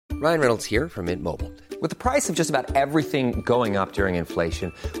Ryan Reynolds here from Mint Mobile. With the price of just about everything going up during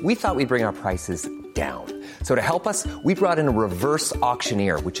inflation, we thought we'd bring our prices down. So to help us, we brought in a reverse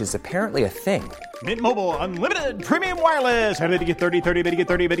auctioneer, which is apparently a thing. Mint Mobile Unlimited Premium Wireless. How to get 30, 30, bit to get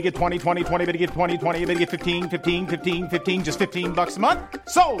 30, bit to get 20, 20, 20, bit to get 20, 20, bit to get 15, 15, 15, 15, just $15 a month?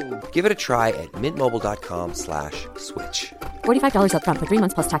 Sold! Give it a try at mintmobile.com/switch. $45 up front for 3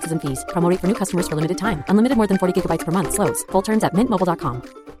 months plus taxes and fees. Promo rate for new customers for limited time. Unlimited more than 40 gigabytes per month. Slows full terms at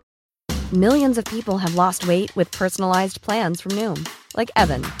mintmobile.com. Millions of people have lost weight with personalized plans from Noom. Like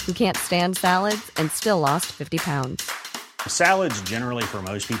Evan, who can't stand salads and still lost 50 pounds. Salads generally for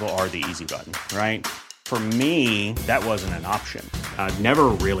most people are the easy button, right? For me, that wasn't an option. I never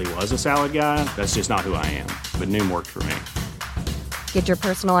really was a salad guy. That's just not who I am. But Noom worked for me. Get your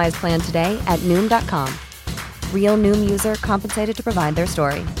personalized plan today at Noom.com. Real Noom user compensated to provide their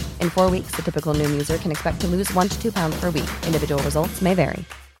story. In 4 weeks, the typical Noom user can expect to lose 1 to 2 pounds per week. Individual results may vary.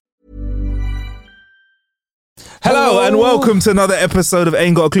 Hello and welcome to another episode of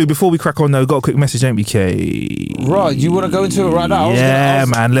Ain't Got a Clue. Before we crack on though, got a quick message, ain't we, K? Right, you want to go into it right now?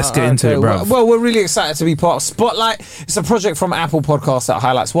 Man, let's get into it, bro. Well, we're really excited to be part of Spotlight. It's a project from Apple Podcasts that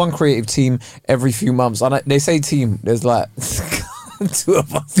highlights one creative team every few months. And they say team, there's like 2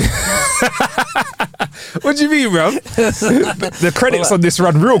 of us. What do you mean, bro? The credits on this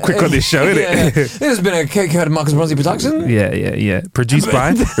run real quick on this show, isn't it? This has been a K-Code Marcus Bronzy production. Yeah. Produced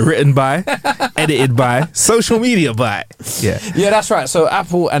by, written by, edited by, social media by. Yeah, that's right. So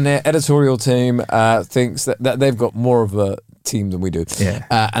Apple and their editorial team thinks that they've got more of a team than we do.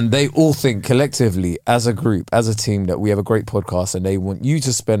 Yeah. And they all think collectively, as a group, as a team, that we have a great podcast and they want you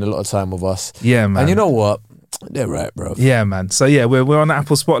to spend a lot of time with us. Yeah, man. And you know what? They're right, bro. Yeah, man. So yeah, we're on the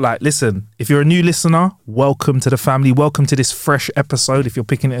Apple Spotlight. Listen, if you're a new listener, welcome to the family. Welcome to this fresh episode. If you're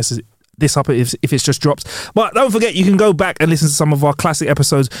picking this up, if it's just dropped. But don't forget, you can go back and listen to some of our classic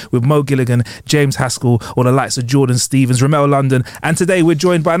episodes with Mo Gilligan, James Haskell, or the likes of Jordan Stevens, Ramel London. And today we're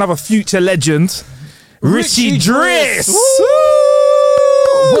joined by another future legend, Richie Driss.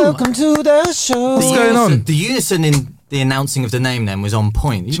 Welcome to the show. What's going on? The unison in the announcing of the name then was on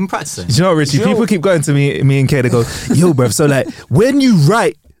point. You've been practicing. Do you know what, Richie? People keep going to me and Kay, they go, yo, bruv, so like, when you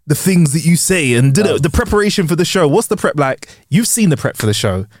write the things that you say and the preparation for the show, what's the prep like? You've seen the prep for the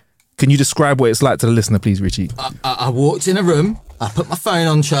show. Can you describe what it's like to the listener, please, Richie? I walked in a room, I put my phone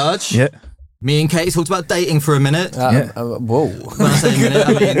on charge. Yeah. Me and Kate talked about dating for a minute. Whoa. When I say a minute,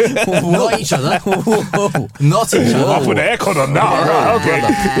 I mean not each other. Not each other. I'll put the aircon on now. Right, okay.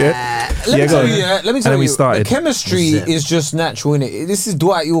 Let me tell you, started. the chemistry is just natural, innit? This is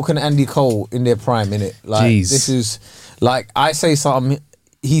Dwight York and Andy Cole in their prime, innit? Like, this is, like, I say something,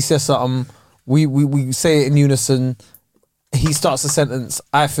 he says something, we say it in unison, he starts a sentence,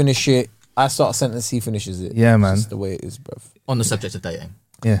 I finish it, I start a sentence, he finishes it. Yeah, man. That's the way it is, bruv. On the subject of dating.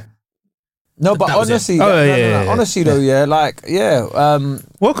 Yeah. No, but honestly, honestly though,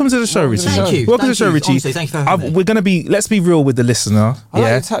 welcome to the show, Richie. Thank you. Welcome to the show, Richie. Honestly, thank you for having me. We're gonna be. Let's be real with the listener. I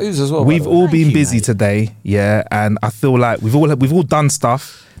like your tattoos as well. We've all been busy mate. today, and I feel like we've all done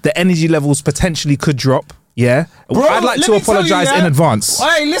stuff. The energy levels potentially could drop. Yeah, bro, I'd like to apologise in advance.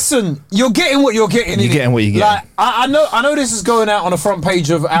 Hey, listen, you're getting what you're getting. You're getting what you get. Like, I know this is going out on the front page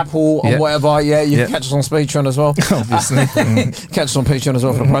of Apple and whatever. Yeah, you can catch us on Patreon as well. Obviously, catch us on Patreon as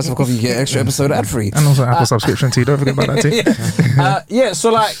well. For the price of a coffee, you get extra episode ad free, and also Apple subscription too. Don't forget about that too.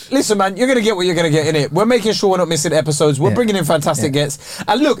 So like, listen, man, you're gonna get what you're gonna get in it. We're making sure we're not missing episodes. We're bringing in fantastic guests.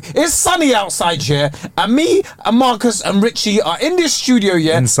 And look, it's sunny outside here, and me and Marcus and Richie are in this studio.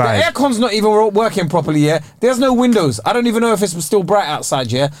 Yeah, inside. The aircon's not even working properly. Yeah, there's no windows. I don't even know if it's still bright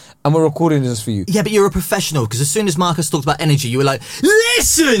outside, and we're recording this for you. Yeah, but you're a professional, because as soon as Marcus talked about energy, you were like,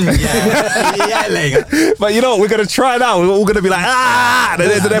 listen! Yelling. But you know what, we're going to try it out. We're all going to be like, ah! And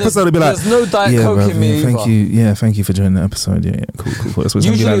then the episode will be like, there's no Diet Coke in me thank either. you. Yeah, thank you for joining the episode. Yeah, cool. That's what's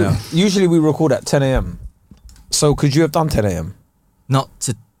going to be like now. Usually we record at 10 a.m. So could you have done 10 a.m.? Not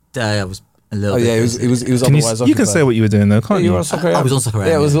today, I was a little bit. Yeah, it was otherwise you can say what you were doing though, can't you? Were on Soccer AM. I was on Soccer AM.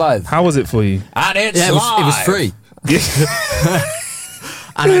 Yeah, it was live. How was it for you? And it's live. It was free.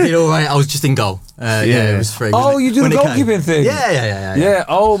 And I did all right. I was just in goal. It was free. Oh, you do the goalkeeping thing? Yeah.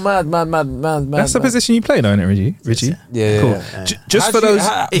 Oh, mad. That's the position you play, though, isn't it, Richie? Yeah. Cool. Just for those,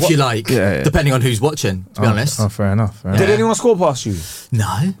 if you like, depending on who's watching. To be honest. Oh, fair enough. Did anyone score past you?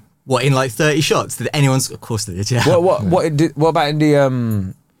 No. What, in like 30 shots? Did anyone? Of course they did. Yeah. What about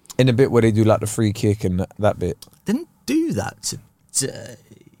in the bit where they do like the free kick and that bit? Didn't do that today.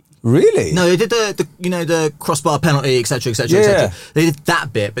 Really? No, they did the crossbar penalty, etc. Yeah. They did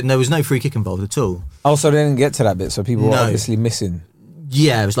that bit, but there was no free kick involved at all. Oh, so they didn't get to that bit, so people were obviously missing.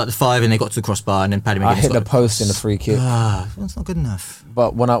 Yeah, it was like the 5 and they got to the crossbar and then Paddy McGuinness I hit the post in the free kick. That's not good enough.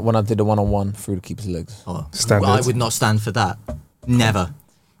 But when I did the 1-on-1 through the keeper's legs. Oh, Standard. I would not stand for that. Never.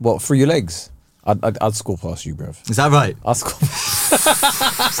 What, through your legs? I'd score past you, bruv. Is that right? I'd score.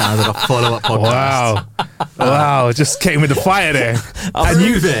 Sounds like a follow-up podcast. Wow, just came with the fire there. I'll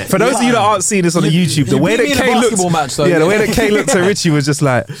prove it. For those of you that aren't seeing this on the YouTube, the way that Kay looked, match, though, the way that Kay looked at Richie was just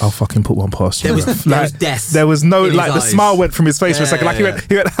like, I'll fucking put one past you. There was death. There was no, in his like, the eyes. smile went from his face for a second. Like he went,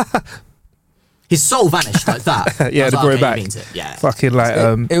 his soul vanished like that. yeah, to bring it back. He means it. Yeah. Fucking like,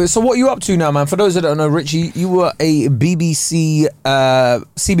 So what are you up to now, man? For those that don't know, Richie, you were a CBBC,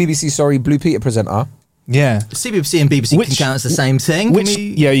 Blue Peter presenter. yeah. CBBC and BBC can count as the same thing.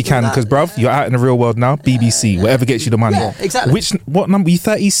 Yeah, you can, because bruv, you're out in the real world now. BBC, whatever gets you the money. Yeah, exactly. What number? You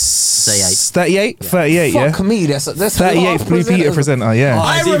 38? 38, yeah. Fuck me, that's 38th Blue Peter presenter, yeah.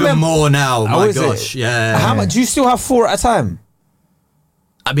 Oh, it's even more now. How My is gosh, it? yeah. How much? Do you still have 4 at a time?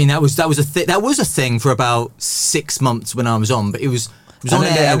 I mean, that was a thing for about 6 months when I was on, but it was on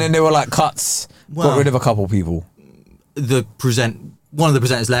air. And then there were like cuts. Got rid of a couple people. One of the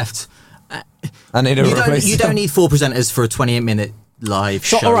presenters left. And they You don't need 4 presenters for a 28-minute live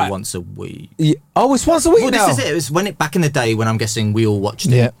show once a week. Yeah. Oh, it's once a week now. This is it. It was back in the day when I'm guessing we all watched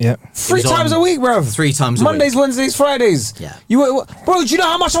it. Yeah. 3 times a week, bro. 3 times a week. Mondays, Wednesdays, Fridays. Yeah. Bro, do you know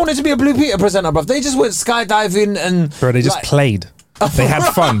how much I wanted to be a Blue Peter presenter, bro? They just went skydiving and... Bro, they just played. They had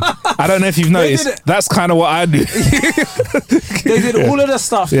fun. I don't know if you've noticed. That's kind of what I do. They did all of the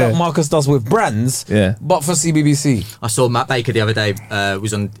stuff that Marcus does with brands, but for CBBC. I saw Matt Baker the other day,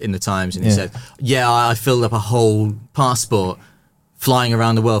 was in the Times, and he said, I filled up a whole passport flying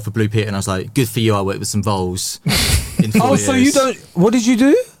around the world for Blue Peter, and I was like, good for you, I worked with some voles in 4 years. So you don't... What did you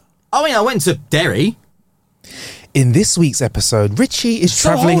do? I mean, I went to Derry. In this week's episode, Richie is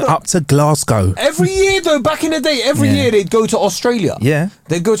travelling up to Glasgow. Every year, though, back in the day, every year they'd go to Australia. Yeah.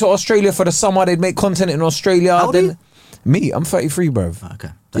 They'd go to Australia for the summer. They'd make content in Australia. How old are you? Me, I'm 33, bro. Okay.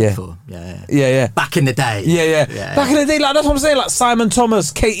 34. Yeah. Yeah. Back in the day. Yeah. Back in the day, like that's what I'm saying. Like Simon Thomas,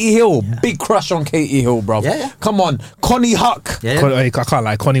 Katie Hill, big crush on Katie Hill, bro. Yeah. Come on, Connie Huck. Yeah. I can't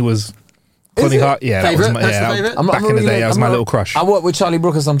lie. Connie Hart, yeah, Favourite? that was That's the favourite? back in the day, that was my little crush. I work with Charlie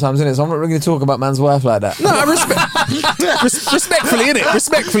Brooker sometimes, innit? So I'm not really going to talk about man's wife like that. No, I respectfully, innit?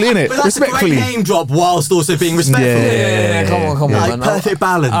 Respectfully. But that's a great name drop whilst also being respectful. Yeah, come on, like, man. perfect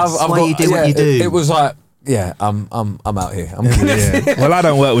balance. That's why you do what you do. It was like, I'm out here. I'm good. Well, I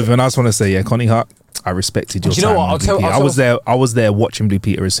don't work with him. I just want to say, Connie Hart, I respected your Do you know time. what? I was there watching Blue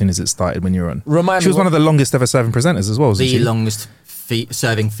Peter as soon as it started when you were on. Remind she was me one of the longest ever serving presenters as well, wasn't she? The longest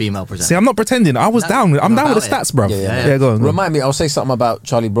serving female presenter. See, I'm not pretending. I was down. I'm down with the stats, bro. Yeah, go on. Remind me, I'll say something about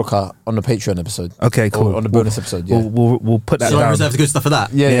Charlie Brooker on the Patreon episode. Okay, cool. Or on the bonus episode, yeah. We'll put that So I down. reserve the good stuff for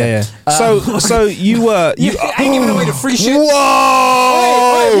that. Yeah. So you were... You ain't giving away the free shit.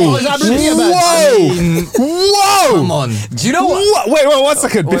 Whoa! Whoa! Come on. Do you know what? Wait, 1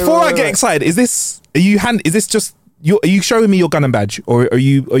 second. Before I get excited, is this just... Are you showing me your gun and badge, or are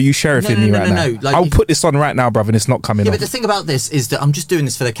you sheriffing me right now? Like, I'll put this on right now, bruv, and it's not coming Yeah, off. but the thing about this is that I'm just doing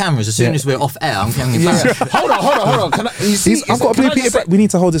this for the cameras. As soon as we're off air, I'm getting it back. Hold on. I've got a Blue Peter badge. We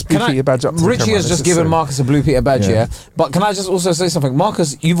need to hold this Blue Peter badge up to the Richie camera. has just given Marcus a Blue Peter badge, yeah. But can I just also say something?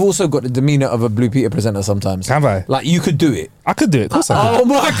 Marcus, you've also got the demeanour of a Blue Peter presenter sometimes. Have I? Like, you could do it. I could do it, of course I could. Oh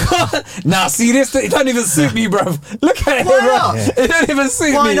my God. Nah, see this? It don't even suit me, bruv. Look at it, Why bruv. not? It don't even suit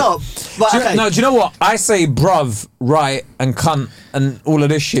me. Why not? But, okay. No, do you know what? I say bruv, right, and cunt, and all of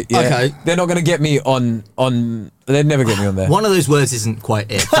this shit, yeah? Okay. They're not going to get me on... They'd never get me on there. One of those words isn't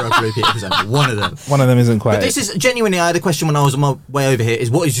quite it for a Blue Peter presenter. One of them. One of them isn't quite But this is genuinely, I had a question when I was on my way over here,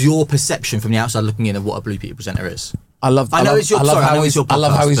 is what is your perception from the outside looking in of what a Blue Peter presenter is? I love how he's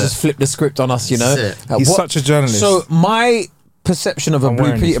just flipped the script on us, you know? He's such a journalist. So my perception of a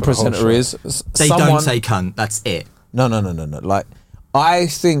Blue Peter presenter is... They don't say cunt, that's it. No. Like, I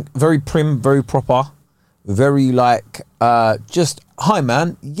think very prim, very proper, very like, just, hi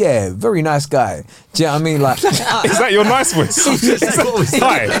man, yeah, very nice guy. Do you know what I mean? Like, is that your nice voice?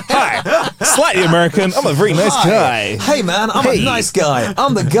 Hi. Slightly American. I'm a very nice guy. Hey man, I'm a nice guy.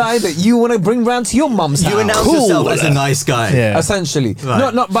 I'm the guy that you want to bring round to your mum's house. You announce yourself as a nice guy. Yeah. Essentially.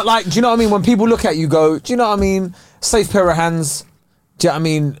 Right. No, but like, do you know what I mean? When people look at you, go, do you know what I mean? Safe pair of hands. Do you know what I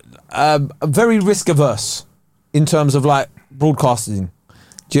mean? Very risk averse in terms of like broadcasting.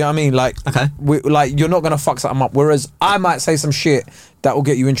 Do you know what I mean? Like, okay. You're not going to fuck something up. Whereas I might say some shit that will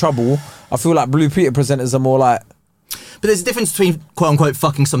get you in trouble. I feel like Blue Peter presenters are more like... But there's a difference between, quote unquote,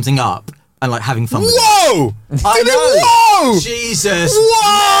 fucking something up and like having fun with Whoa! it. I know! Whoa! Jesus!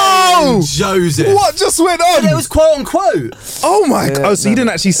 Whoa! No! Joseph. What just went on? It was quote unquote. Oh my god! Oh, so you didn't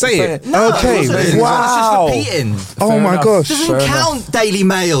actually say it? No, Okay. it wasn't. Wow. It was just repeating. Oh my gosh. Doesn't count, Daily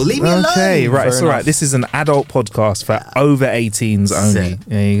Mail. Leave me alone. Okay, right. It's Fair all right. enough. This is an adult podcast for over 18s only. Sick.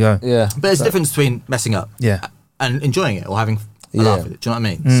 There you go. Yeah. But there's a difference between messing up Yeah. and enjoying it or having a Yeah. laugh with it. Do you know what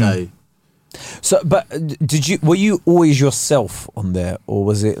I mean? So, but were you always yourself on there, or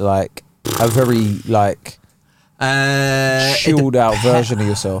was it like a very like chilled out version of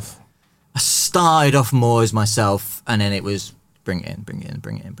yourself? I started off more as myself, and then it was bring it in, bring it in,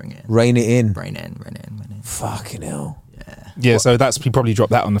 bring it in, bring it in. Rein it in. Rein it in, rein it in, rein it in. Fucking hell. Yeah, so we probably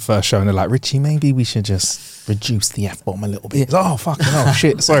dropped that on the first show, and they're like, Richie, maybe we should just reduce the F-bomb a little bit. Oh, fucking hell,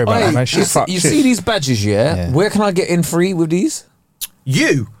 shit. Sorry about that, man. Shit, you see these badges, Yeah. Where can I get in free with these?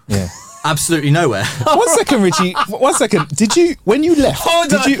 You? Yeah. Absolutely nowhere. 1 second, Richie. 1 second. Did you, when you left,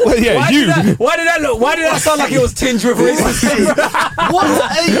 Hold on. Well, yeah, Why did that sound like it was tinged with racism? What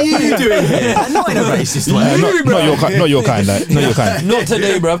are you doing here? Not in a racist way. not your kind, not your kind. Not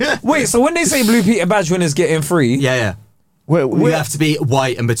today, bro. Wait, so when they say Blue Peter badge winners get in free, Yeah. We have to be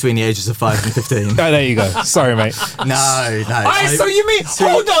white and between the ages of 5 and 15. Oh, there you go. Sorry, mate. No. so you mean,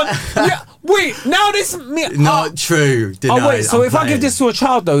 hold on. Yeah, wait, now this... Not true. Denied. Oh, wait, so I'm if I give playing. this to a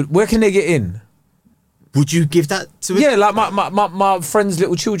child, though, where can they get in? Would you give that to a... Yeah, like my friends'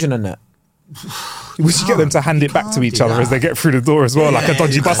 little children and that. We should get them to hand it back to each other as they get through the door as well, like a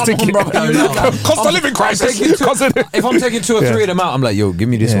dodgy bus Come on, ticket. bro. Cost of living crisis. If I'm taking 2 or 3 of them out, I'm like, yo, give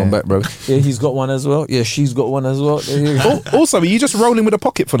me this Yeah. one back, bro. Yeah, he's got one as well. Yeah, she's got one as well. There you go. Also, are you just rolling with a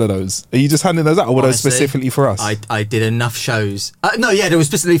pocket full of those? Are you just handing those out, or were those Honestly, specifically for us? I did enough shows. No, yeah, they were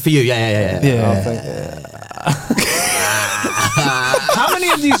specifically for you. Yeah. How many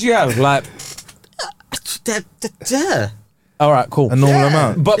of these do you have? Like, all right, cool. A normal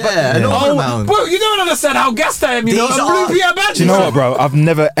amount. But Yeah, a normal amount. Bro, you don't understand how gassed I am. You know, These a are- Blue Peter badge. Do you know what, bro? I've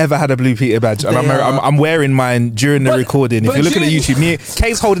never ever had a Blue Peter badge, and I'm wearing mine during the But- recording. If but you're looking at do you- YouTube,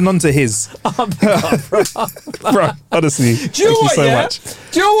 Kay's holding on to his. Bro, honestly, Do you know thank what? so Yeah. much.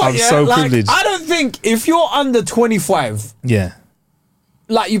 Do you know what? I'm Yeah. so Like, privileged. I don't think if you're under 25, Yeah,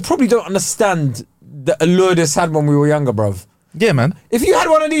 like you probably don't understand the allure this had when we were younger, bruv. yeah, man. If you had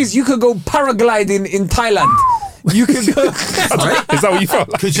one of these, you could go paragliding in Thailand. You could go Is that what you felt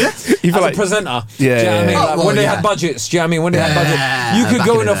like? Could you? You feel as like a presenter. Yeah, do you know what I yeah, mean? yeah. Like Oh, well, when they yeah. had budgets. Do you know what I mean? When they had budgets, you could back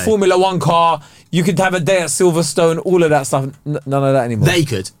go in in the a day. Formula One car. You could have a day at Silverstone. All of that stuff. None of that anymore. They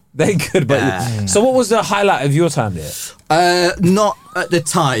could. They could. But Yeah. so, what was the highlight of your time there? Not at the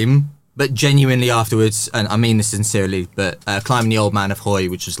time, but genuinely afterwards, and I mean this sincerely, but climbing the Old Man of Hoy,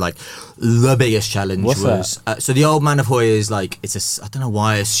 which was like the biggest challenge. What's was so the Old Man of Hoy is like, I don't know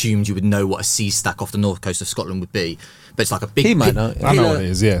why I assumed you would know what a sea stack off the north coast of Scotland would be, but it's like a big... He might know. I know what it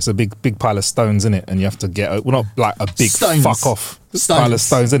is. Yeah, it's a big pile of stones in it, and you have to get not like a big Stones. fuck off Stones. pile of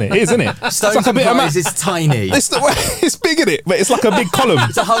stones in it. It is, isn't it? Stones it's like a and bit of prize is tiny. It's big in it, but it's like a big column.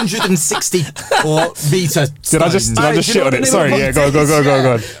 It's 164 meter. Did I just Hey, do shit you know on the it? name Sorry, of the yeah,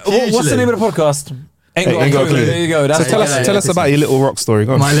 go. What's the name of the podcast? Ain't Hey, ain't got a clue. There you go. That's So tell us about your little rock story.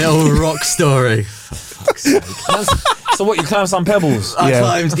 Go on. My little rock story. So what? You climbed some pebbles. I Yeah.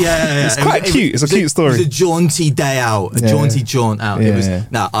 climbed. Yeah. It's quite cute. It's a cute story. It was a jaunty day out. A Yeah. jaunty jaunt out. Yeah, It was. yeah.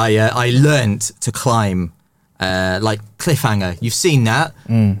 No, I learnt to climb. Like cliffhanger. You've seen that,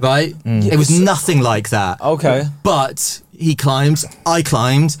 right? It was nothing like that. Okay. But he climbed. I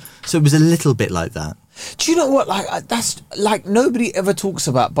climbed. So it was a little bit like that. Do you know what? Like that's like nobody ever talks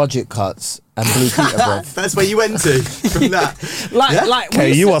about budget cuts and Blue Peter, bro. That's where you went to from that. Like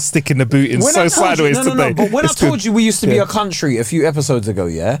Okay, you are sticking the boot in when so I told sideways you, today. But when It's I told good. you we used to be Yeah. a country a few episodes ago,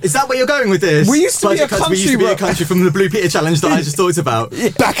 yeah. Is that where you're going with this? We used to be Budget a cuts, we used country, to be bro. a country from the Blue Peter challenge that I just talked about.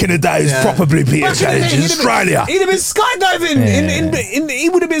 Back in the days, Yeah. proper Blue Peter Back in the challenge day, in he'd have Australia. He'd have been skydiving. He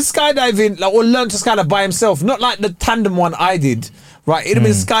would have been skydiving, like, or learned to skydive by himself. Not like the tandem one I did. Right, he'd have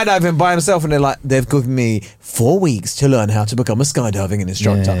been skydiving by himself, and they're like, they've given me 4 weeks to learn how to become a skydiving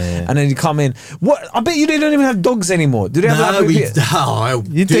instructor. Yeah. And then you come in. What? I bet you they don't even have dogs anymore. Do they have No, like we Blue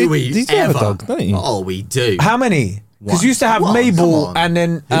Peter? You do. do- We you do have a ever? dog, don't you? Oh, we do. How many? Because One. you used to have One, come Mabel, on. and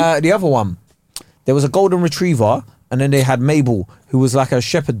then the other one. There was a golden retriever, and then they had Mabel, who was like a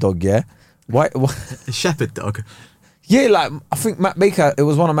shepherd dog. Yeah, why? A shepherd dog. Yeah, like I think Matt Baker. It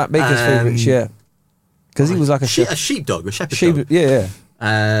was one of Matt Baker's favorites. Yeah, because he was like a A shepherd. sheepdog, a shepherd Sheep, dog. yeah.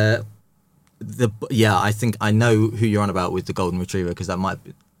 I think I know who you're on about with the golden retriever because that might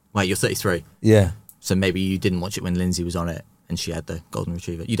be. Wait, you're 33, Yeah. so maybe you didn't watch it when Lindsay was on it and she had the golden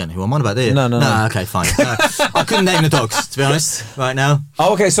retriever. You don't know who I'm on about, do you? No. Okay, fine. No, I couldn't name the dogs to be honest. Right now,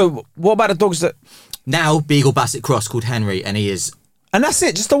 Oh, okay. So what about the dogs that? now Beagle Basset Cross called Henry, and he is And that's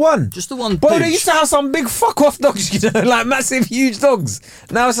it, just the one. Just the one. Bro, pooch. they used to have some big fuck off dogs, you know, like massive, huge dogs.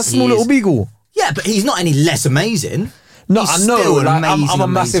 Now it's a small little beagle. Yeah, but he's not any less amazing. No, He's I know. still Like, I'm a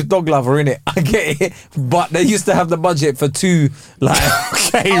amazing. massive dog lover, innit? I get it. But they used to have the budget for 2, like.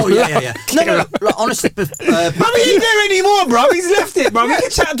 Okay, Oh yeah. No. Like, honestly, Bro, he ain't there anymore, bro. He's left it, bro. He can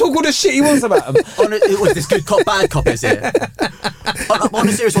chat and talk all the shit he wants about him. it was this good cop, bad cop, is it? On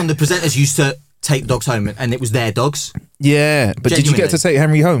a serious one, the presenters used to take dogs home, and it was their dogs. Yeah, but did you get to take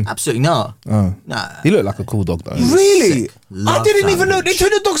Henry home? Absolutely not. Oh. Nah. He looked like a cool dog though. Really? Love I didn't that even know they bitch.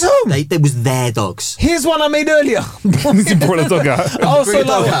 took the dogs home. They was their dogs. Here's one I made earlier. He brought a dog out. Oh, Bring so a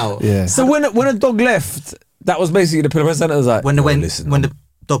dog like, out. Yeah. So when a dog left, that was basically the presenters like When listen, the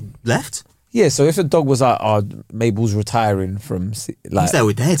dog left, yeah. So if a dog was like, oh, Mabel's retiring from like they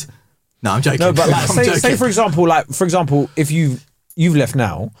were dead. No, I'm joking. no, but like I'm say joking. for example, if you've left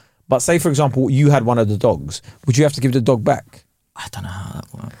now, but say for example you had one of the dogs, would you have to give the dog back? I don't know how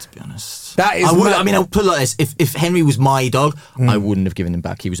that worked, to be honest. That is I would. mad. I mean, I'll put it like this: if Henry was my dog, I wouldn't have given him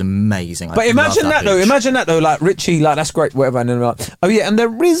back. He was amazing. But imagine that though. Imagine that though. Like Richie, like that's great, whatever. And then like, oh yeah, and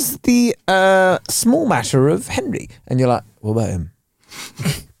there is the small matter of Henry, and you're like, what about him?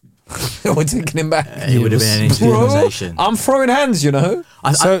 We're taking him back. It would have been an interesting conversation. I'm throwing hands, you know.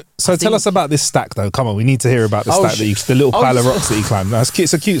 So tell us about this stack though. Come on, we need to hear about the stack the little pile of rocks that you climbed. That's cute.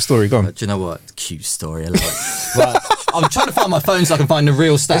 It's a cute story. Go on. Do you know what? Cute story. I love it. Right. I'm trying to find my phone so I can find the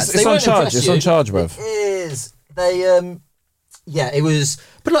real stats. It's on charge. It's on charge, bruv. It is. They yeah, it was.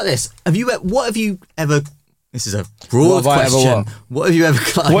 But like this, what have you ever? This is a broad What have I ever question. what? What have you ever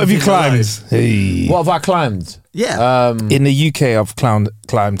climbed? What have you in your climbed? life? Hey. What have I climbed? Yeah. In the UK, I've climbed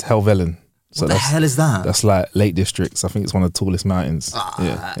Helvellyn. So What the hell is that? That's like Lake Districts. I think it's one of the tallest mountains.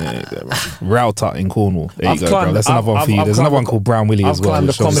 Router in Cornwall. There you go, bro. That's another one for you. There's another one called Brown Willie as well. I've climbed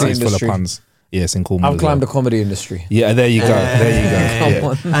the which obviously comedy is full of industry. puns. Yes, in Cornwall. I've climbed the comedy industry. Yeah, there you go. There you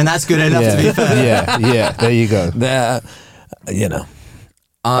go. And that's good enough to be fair. Yeah. There you go. There, you know.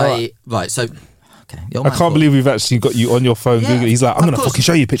 Right. So. Okay. I can't believe we've actually got you on your phone. Yeah, Google. He's like, I'm of going to course. fucking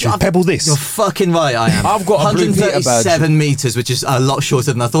show you pictures. Pebble this. You're fucking right. I am. I've got a Blue Peter badge. 137 meters, which is a lot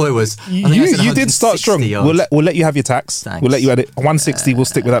shorter than I thought it was. You did start strong. 160 We'll let you have your tax. Thanks. We'll let you add it. 160. We'll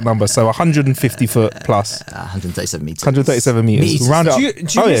stick with that number. So 150 foot plus. 137 meters. 137 meters. Round it up. Do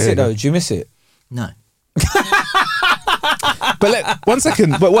you miss it though? Do you miss it? No. But 1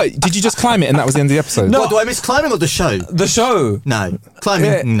 second. But wait, did you just climb it and that was the end of the episode? No. What, do I miss climbing or the show? The show. No. Climbing?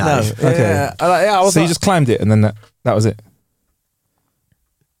 Yeah, no. Okay. I was So you like, just climbed it and then that was it.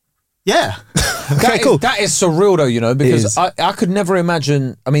 Yeah. Okay, cool. That is surreal though, you know, because is. I could never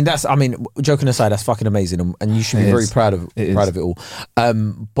imagine. I mean, joking aside, that's fucking amazing, and you should be It very is. proud of It it is. all.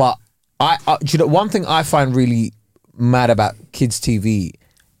 But do you know, one thing I find really mad about kids' TV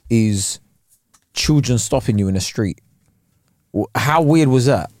is children stopping you in the street. How weird was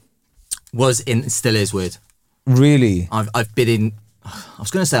that? Still is weird. Really? I've been in. I was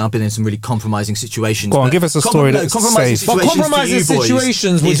going to say I've been in some really compromising situations. Go on, but give us a story that's compromising safe. But situations compromising to you boys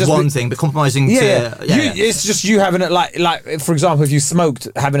situations would is just one be- thing, but compromising Yeah, to it's just you having it like for example, if you smoked,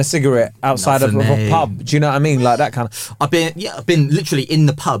 having a cigarette outside Not of for a me. pub. Do you know what I mean? Like that kind of. I've been literally in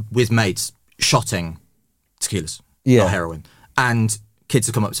the pub with mates shotting tequilas, Yeah. not heroin, and kids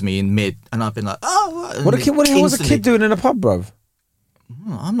have come up to me in mid, and I've been like, oh, and What the hell was a instantly- kid doing in a pub, bruv?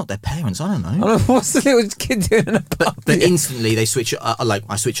 I'm not their parents. I don't know. I don't know, what's the little kid doing in a pub? But instantly they switch it.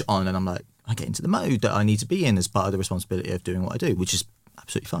 I switch it on, and I'm like, I get into the mode that I need to be in as part of the responsibility of doing what I do, which is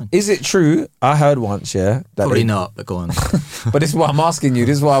absolutely fine. Is it true? I heard once, yeah. That Probably not, but go on. But this is what I'm asking you.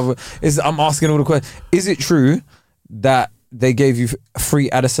 This is why I'm asking all the questions. Is it true that they gave you free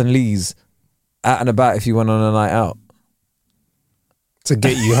Addison Lees out and about if you went on a night out? To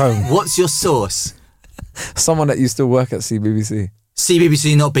get you home. What's your source? Someone that used to work at CBBC.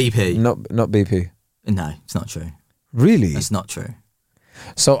 CBBC, not BP. Not BP. No, it's not true. Really? It's not true.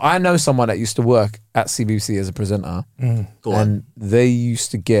 So I know someone that used to work at CBBC as a presenter, Go on. and they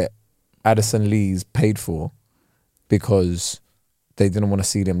used to get Addison Lees paid for because they didn't want to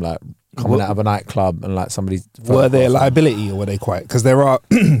see them like coming out of a nightclub and like somebody. Were they a liability or were they quite? Because there are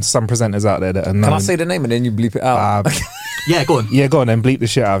some presenters out there that are known. Can I say the name and then you bleep it out? Yeah, go on. Yeah, go on then. Bleep the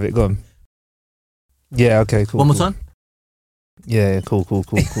shit out of it. Go on. Yeah, okay, cool. One more cool. time. Yeah, cool.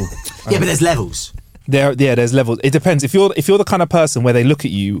 Yeah, but there's levels. There's levels. It depends. If you're the kind of person where they look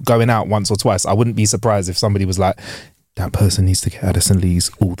at you going out once or twice, I wouldn't be surprised if somebody was like, that person needs to get Addison Lees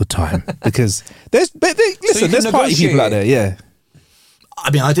all the time. Because there's party negotiate people out there, yeah. I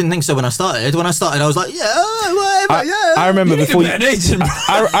mean, I didn't think so when I started. When I started, I was like, yeah, whatever, yeah. I remember before you.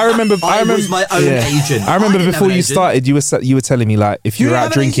 I remember. I was my own agent. I remember before you started, you were telling me like if you were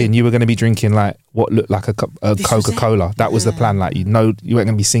out drinking, you were going to be drinking like what looked like a Coca-Cola. That was the plan. Like you weren't going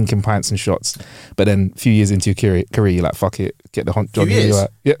to be sinking pints and shots. But then a few years into your career, you're like, fuck it, get the job. Yeah,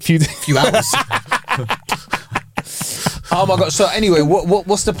 few hours. Oh my god! So anyway,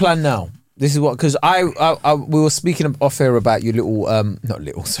 what's the plan now? This is what, because we were speaking off air about your little not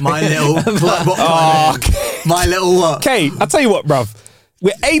little, sorry. My little my little what? Okay, I'll tell you what, bruv.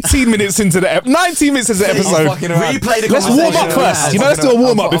 We're 18 minutes into 19 minutes into the episode. Replay the Let's warm up first. Let's do a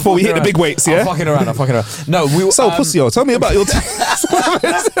warm up before we hit the big weights. Yeah. I'm fucking around. No, we. So pussy, tell me about your.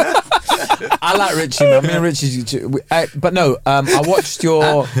 I like Richie, man. Me and Richie. But no, I watched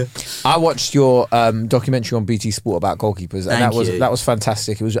your documentary on BT Sport about goalkeepers, and that was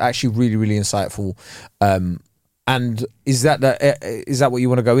fantastic. It was actually really, really insightful. And is that what you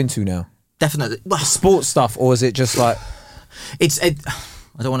want to go into now? Definitely. Sports stuff, or is it just like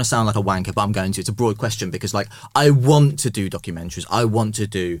I don't want to sound like a wanker, but I'm going to. It's a broad question because, like, I want to do documentaries. I want to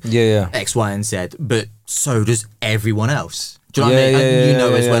do X, Y, and Z, but so does everyone else. Do you know what I mean? And you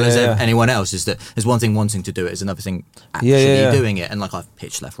know as well as anyone else is that there's one thing wanting to do it, there's another thing actually doing it. And like I've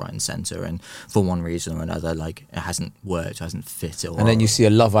pitched left, right, and centre, and for one reason or another, like it hasn't worked, it hasn't fit. And then you see a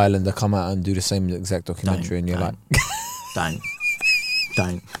Love Islander come out and do the same exact documentary, and you're like, don't.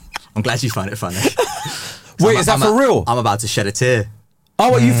 I'm glad you find it funny. Wait, is that for real? I'm about to shed a tear.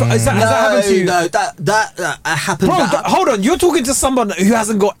 Oh, has that happened to you? No, that happened. Bro, hold on. You're talking to someone who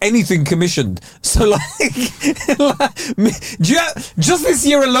hasn't got anything commissioned. So, like just this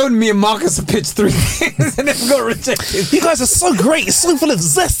year alone, me and Marcus have pitched 3 things and it got rejected. You guys are so great. It's so full of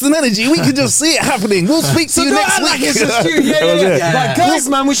zest and energy. We can just see it happening. We'll speak to you next week. Like it's just you. Yeah. Like, guys,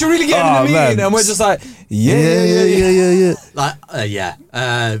 man, we should really get in the meeting. And we're just like, yeah. Like,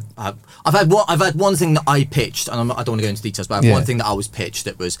 I've had one thing that I pitched, and I don't want to go into details, but I have one thing that I was pitched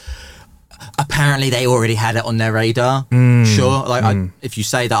that was apparently they already had it on their radar. Sure, like if you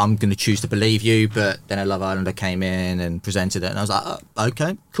say that, I'm going to choose to believe you, but then a Love Islander came in and presented it, and I was like, oh,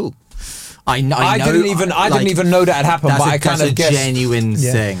 okay, cool. I didn't even know that had happened, but I kind of guessed. That's a genuine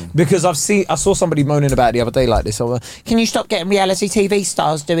thing. Because I saw somebody moaning about it the other day like this. Can you stop getting reality TV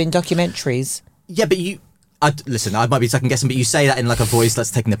stars doing documentaries? Yeah, but listen, I might be second guessing, but you say that in like a voice that's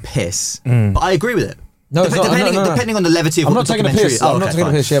taking a piss. But I agree with it. No, depending on the levity of what the documentary is. I'm not taking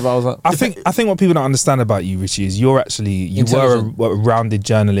a piss. Yeah, but I was like, I think what people don't understand about you, Richie, is you were a rounded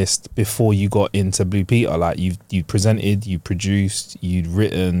journalist before you got into Blue Peter. Like you presented, you produced, you'd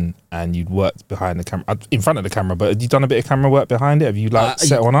written, and you'd worked behind the camera, in front of the camera. But have you done a bit of camera work behind it? Have you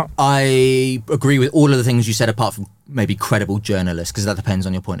set one up? I agree with all of the things you said, apart from maybe credible journalist, because that depends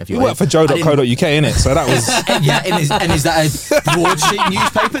on your point of view. You worked for joe.co.uk, innit? So that was and is that a broadsheet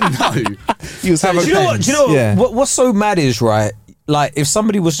newspaper? No. Do you know what's so mad is, right? Like if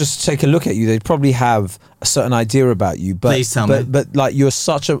somebody was just to take a look at you, they'd probably have a certain idea about you. But please tell me. But like you've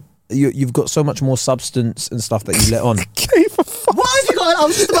got so much more substance and stuff that you let on. Why have you got? I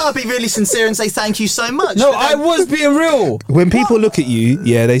was just about to be really sincere and say thank you so much. No, I was being real. When people look at you,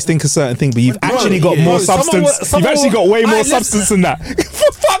 they think a certain thing, but you've actually got more substance. You've actually got way more substance than that.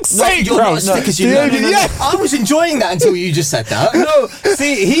 For fuck's sake, bro. I was enjoying that until you just said that. No,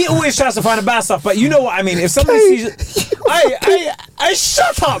 see, he always tries to find the bad stuff, but you know what I mean. If somebody sees, I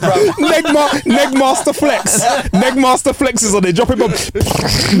shut up, bro. Negmaster Flex is on there. Drop him up.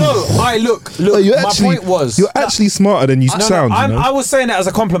 No, look. My point was you're actually smarter than you sound. I was saying that as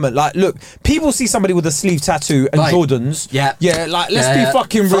a compliment. Like, look, people see somebody with a sleeve tattoo and Jordans. Yeah. Like, let's be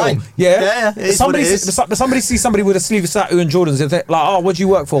fucking real. Yeah. Somebody sees somebody with a sleeve tattoo and Jordans. If they're like, oh, what do you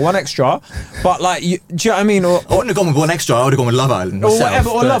work for? 1Extra. But like, do you know what I mean? I wouldn't have gone with 1Extra. I would have gone with Love Island myself, or whatever,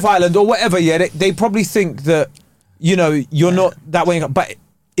 or Love Island, or whatever. Yeah, they probably think that you're not that way. But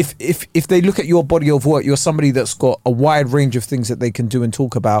if they look at your body of work, you're somebody that's got a wide range of things that they can do and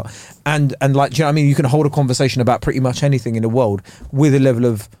talk about, and like, do you know what I mean? You can hold a conversation about pretty much anything in the world with a level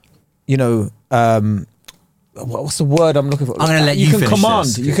of, what's the word I'm looking for? I'm going to let you finish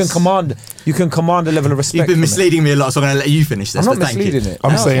this. You can command a level of respect. You've been misleading me a lot, so I'm going to let you finish this. I'm not misleading it.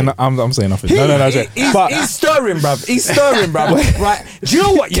 I'm saying nothing. No. He's stirring, bruv. Right? Do you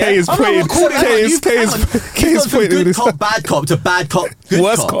know what? Yeah, He's putting good cop, bad cop to bad cop, good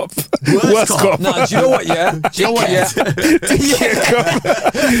worst cop. Worst cop. No, do you know what? Yeah.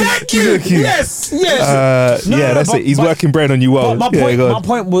 Thank you. Yes. That's it. He's working bread on you well. My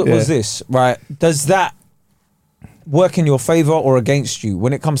point was this, right? Does that work in your favor or against you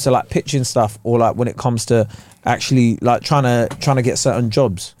when it comes to like pitching stuff, or like when it comes to actually like trying to get certain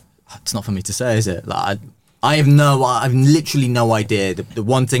jobs? It's not for me to say, is it? Like, I've literally no idea. The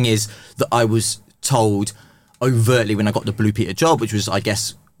one thing is that I was told overtly when I got the Blue Peter job, which was, I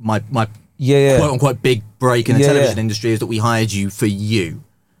guess, my quote unquote big break in the television industry, is that we hired you for you.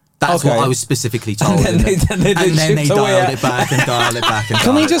 That's what I was specifically told. And then they dialed it back and dialed it back.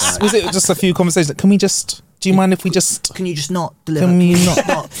 Can we just, was it just a few conversations? Can we just, do you mind if we just... Can you just not deliver? Can you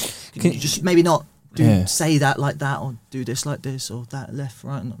just maybe not say that like that, or do this like this, or that left,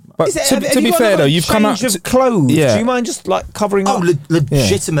 right? But to be fair though, you've come out... of clothes. Yeah. Do you mind just like covering up?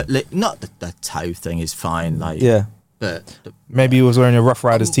 Legitimately. Not the toe thing is fine. Like, but maybe he was wearing a Rough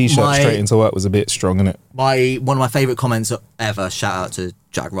Riders t-shirt straight into work was a bit strong, innit? One of my favourite comments ever, shout out to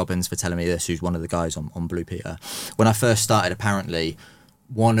Jack Robbins for telling me this, who's one of the guys on Blue Peter. When I first started, apparently,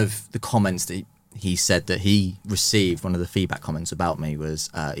 one of the comments that he said that he received, one of the feedback comments about me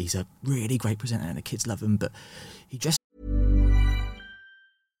was, he's a really great presenter and the kids love him, but he just...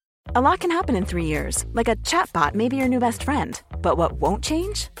 A lot can happen in 3 years, like a chatbot may be your new best friend. But what won't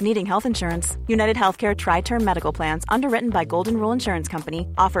change? Needing health insurance. United Healthcare Tri-Term Medical Plans, underwritten by Golden Rule Insurance Company,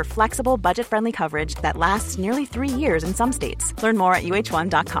 offer flexible, budget-friendly coverage that lasts nearly 3 years in some states. Learn more at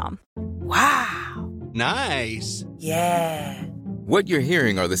uh1.com. Wow. Nice. Yeah. What you're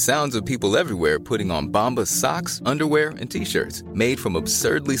hearing are the sounds of people everywhere putting on Bombas socks, underwear, and T-shirts made from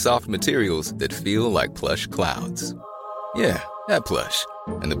absurdly soft materials that feel like plush clouds. Yeah, that plush.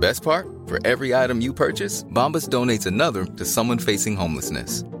 And the best part? For every item you purchase, Bombas donates another to someone facing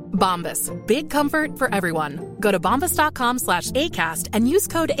homelessness. Bombas. Big comfort for everyone. Go to bombas.com/ACAST and use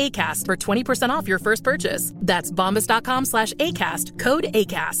code ACAST for 20% off your first purchase. That's bombas.com/ACAST. Code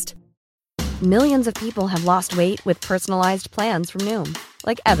ACAST. Millions of people have lost weight with personalized plans from Noom.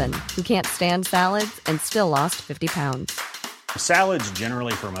 Like Evan, who can't stand salads and still lost 50 pounds. Salads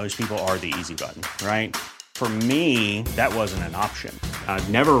generally for most people are the easy button, right? For me, that wasn't an option. I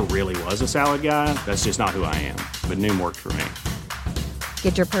never really was a salad guy. That's just not who I am. But Noom worked for me.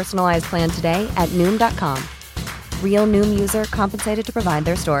 Get your personalized plan today at Noom.com. Real Noom user compensated to provide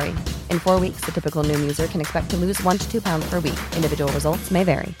their story. In 4 weeks, the typical Noom user can expect to lose 1 to 2 pounds per week. Individual results may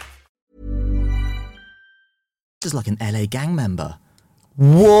vary. This is like an LA gang member.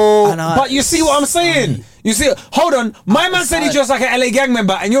 Whoa! But you see what I'm saying? You see, hold on. My man said he's just like an LA gang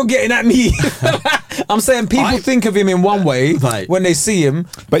member, and you're getting at me. I'm saying people think of him in one way when they see him,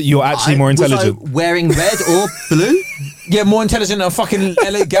 but you're actually more intelligent. Was I wearing red or blue? Yeah, more intelligent than a fucking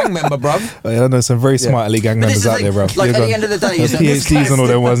LA gang member, bruv. Oh, yeah, I know some very smart LA gang members out there, bruv. Like at the end of the day, PhDs and all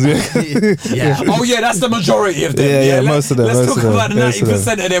them ones. Yeah. Oh yeah, that's the majority of them. Yeah, most of them. Let's talk about the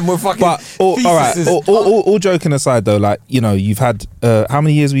 90% of them with fucking. But all right, all joking aside though, like, you know, you've had how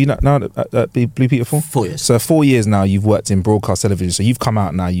many years were you now at Blue Peter for? 4 years. So 4 years now you've worked in broadcast television. So you've come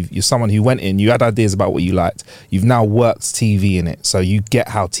out now. You're someone who went in. You had ideas about what you liked. You've now worked TV in it, so you get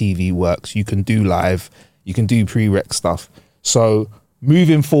how TV works. You can do live. You can do pre-rec stuff. So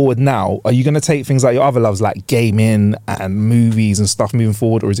moving forward now, are you going to take things like your other loves, like gaming and movies and stuff moving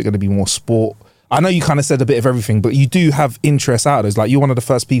forward, or is it going to be more sport? I know you kind of said a bit of everything, but you do have interests out of those. Like, you're one of the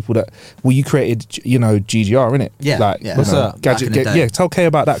first people that, you created, you know, GGR, innit? Yeah. Like, yeah. What's that? Gadget, yeah, tell Kay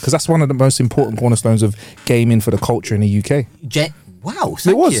about that, because that's one of the most important cornerstones of gaming for the culture in the UK. Wow,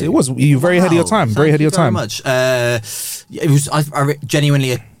 it was. You were very ahead of your time. Very ahead of your time. Much. It was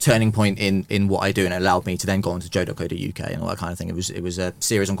genuinely a turning point in what I do, and it allowed me to then go on to Joe.co.uk and all that kind of thing. It was a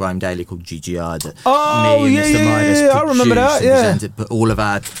series on Grime Daily called GGR that me and Mr. Midas I remember that. Yeah, presented, put all of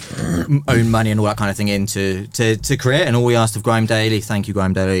our own money and all that kind of thing in to create. And all we asked of Grime Daily, thank you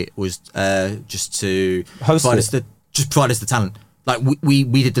Grime Daily, was just to provide us the talent. Like we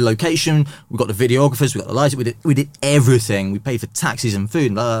did the location, we got the videographers, we got the lights, we did everything. We paid for taxis and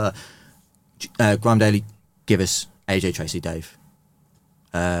food. Grime Daily, give us AJ, Tracy, Dave,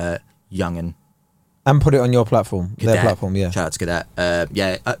 Young and put it on your platform, Cadet. Their platform. Yeah, shout out to Cadet.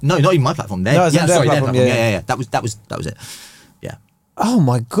 No, not even my platform. Their platform. Yeah. That was it. Yeah. Oh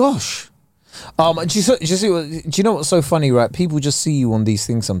my gosh. Do you know what's so funny? Right, people just see you on these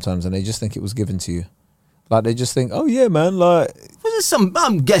things sometimes, and they just think it was given to you. Like, they just think, oh yeah, man. Like, well, there's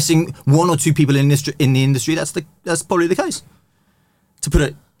I'm guessing 1 or 2 people in the industry. That's probably the case. To put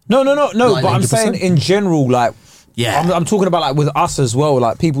it. No. But I'm saying in general, like, yeah, I'm talking about like with us as well.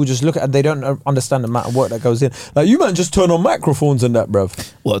 Like, people just look at, they don't understand the amount of work that goes in. Like, you man just turn on microphones and that,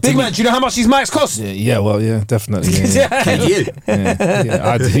 bruv. Well, big man, do you know how much these mics cost? Yeah, definitely. Yeah. Can you? Yeah,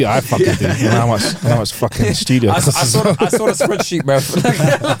 I do. I fucking do. You know how much fucking studio costs. I saw the spreadsheet, bruv.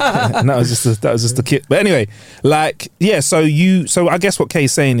 And that was just the kit. But anyway, like, yeah. So I guess what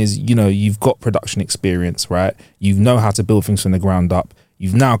Kay's saying is, you know, you've got production experience, right? You know how to build things from the ground up.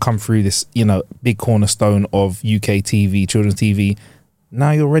 You've now come through this, you know, big cornerstone of UK TV, children's TV.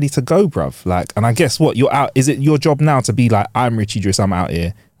 now you're ready to go, bruv. Like, and I guess what you're out. Is it your job now to be like, I'm Richie Driss, I'm out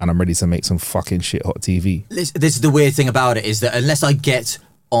here, and I'm ready to make some fucking shit hot TV? This is the weird thing about it, is that unless I get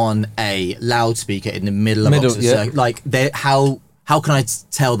on a loudspeaker in the middle of Oxford, like, how can I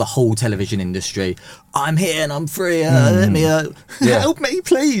tell the whole television industry, I'm here and I'm free, let me, help me,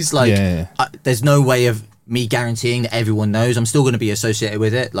 please? Like, there's no way of me guaranteeing that everyone knows. I'm still going to be associated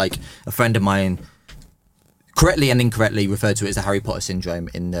with it. Like, a friend of mine correctly and incorrectly referred to it as the Harry Potter syndrome,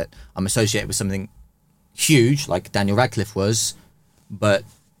 in that I'm associated with something huge, like Daniel Radcliffe was, but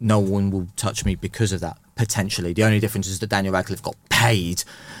no one will touch me because of that, potentially. The only difference is that Daniel Radcliffe got paid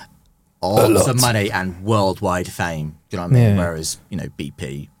lots of money and worldwide fame. Do you know what I mean? Whereas,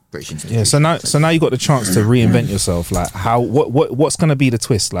 BP, British Institution. Yeah. So now you got the chance to reinvent yourself. Like, what's going to be the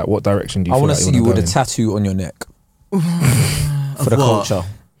twist? Like, what direction do you? I want to see you with a tattoo on your neck for the culture.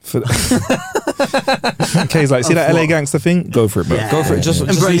 Kay's like, see that LA gangster thing? Go for it, bro. Go for it. Just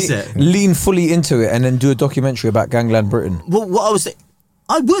embrace it. Lean fully into it, and then do a documentary about Gangland Britain. Well, what I was saying,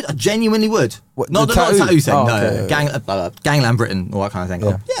 I genuinely would. Not the tattoo thing, no. Gangland Britain, all that kind of thing.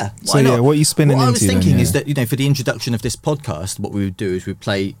 Yeah. Why not? What are you spinning into? What I was thinking is that, for the introduction of this podcast, what we would do is we'd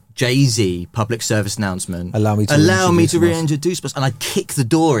play Jay-Z public service announcement. Allow me to reintroduce us, and I'd kick the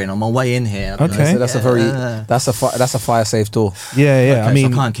door in on my way in here. Okay, so that's a fire safe door. Yeah. Okay, I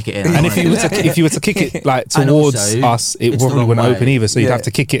mean, so I can't kick it in. And if you were to kick it like towards us, it probably wouldn't open either. So you'd have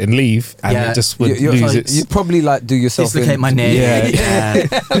to kick it and leave, and it just would lose its. You'd probably like do yourself dislocate my neck. Yeah.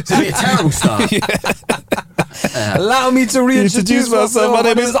 It'd be a terrible start. Allow me to reintroduce myself. My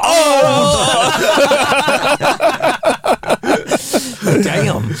name is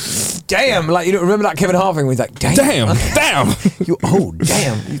Damn, like, you don't remember that Kevin Hart thing where he's like, damn, you old,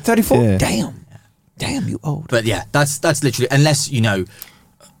 damn, you 34, damn, you old. But yeah, that's literally, unless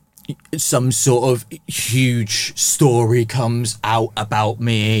some sort of huge story comes out about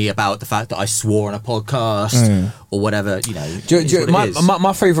me, about the fact that I swore on a podcast or whatever,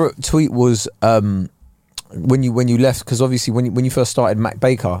 my favourite tweet was when you left, because obviously when you first started, Matt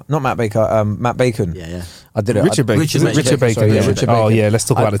Bacon. I did it. Richard Bacon. Oh yeah, let's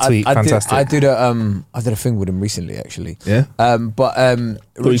talk about the tweet. Fantastic. I did a thing with him recently, actually. Yeah.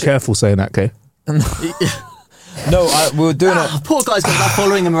 Be careful saying that, Kay. No, we were doing poor guy's got that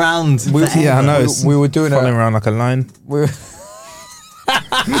following him around. I know. We were doing following around like a line.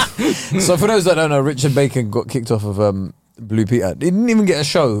 So for those that don't know, Richard Bacon got kicked off of Blue Peter. He didn't even get a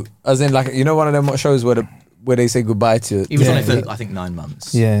show, as in, like, one of them shows where they say goodbye to. He was on it for I think 9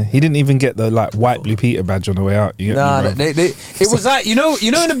 months. Yeah, he didn't even get the white Blue Peter badge on the way out. It was like in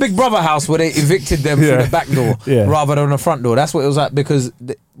the Big Brother house where they evicted them through the back door rather than the front door. That's what it was like, because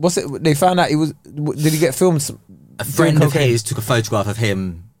they found out did he get filmed? A friend of his took a photograph of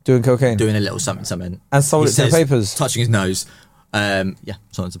him doing cocaine, doing a little something, and sold it to the papers, touching his nose. Sold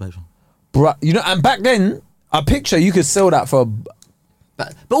it to the paper. Bruh, and back then, a picture you could sell that for.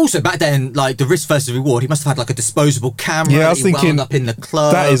 But also back then, like, the risk versus reward, he must have had like a disposable camera. Yeah, I was thinking, up in the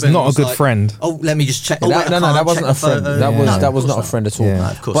club. That is not a good friend. Oh, let me just check. No, that wasn't a friend. That was not a friend at all. No,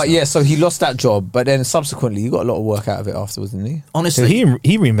 of course but not. So he lost that job, but then subsequently he got a lot of work out of it afterwards, didn't he? Honestly, so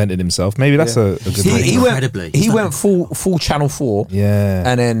he reinvented himself. Maybe that's a good thing. He went full Channel 4. Yeah.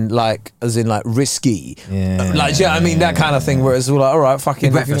 And then, like, as in, like, risky. Yeah. Like, I mean, that kind of thing where it's all like, all right,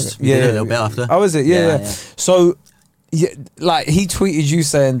 fucking breakfast. Yeah, a little bit after. Oh, is it? Yeah. So. Yeah, like, he tweeted you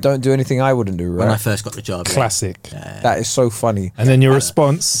saying, "Don't do anything I wouldn't do." Right? When I first got the job. Classic. Yeah. That is so funny. And then your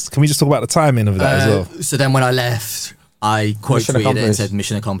response. Can we just talk about the timing of that as well? So then, when I left, I quote tweeted it and said,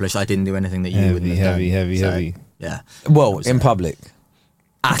 "Mission accomplished. I didn't do anything that you wouldn't have done." Heavy. Yeah. Well, in public.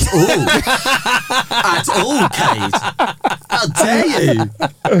 At all. At all, Kate. How dare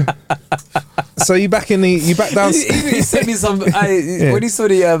you? So you back down. He sent me some. When he saw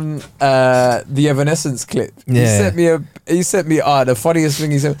the Evanescence clip, he sent me the funniest thing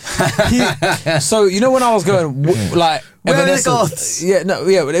he said. So when I was going like Evanescence,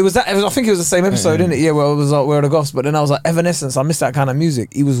 it was that. I think it was the same episode, didn't it? Yeah, where it was like, "Where are the Goths?" But then I was like, Evanescence. I missed that kind of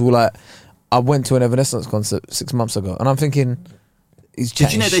music. He was all like, I went to an Evanescence concert 6 months ago, and I'm thinking.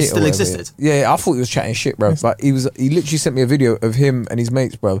 Did you know they still existed? Yeah, I thought he was chatting shit, bro. But he literally sent me a video of him and his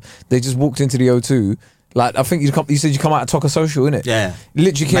mates, bro. They just walked into the O2. Like, I think you said you come out of Toca Social, innit? Yeah.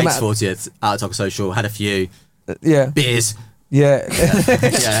 Literally came mates 40th out of Toca Social, had a few beers. Yeah.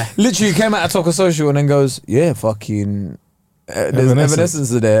 Literally came out of Toca Social and then goes, yeah, fucking there's Evanescence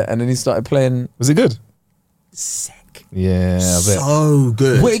there, and then he started playing. Was it good? Sick. Yeah, I bet. So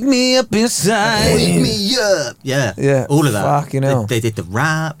good. Wake me up inside. Wake me up. Yeah. All of that. Fucking hell. They did the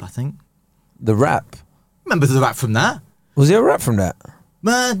rap, I think. The rap? Remember the rap from that? Was there a rap from that?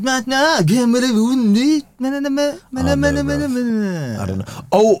 I don't know.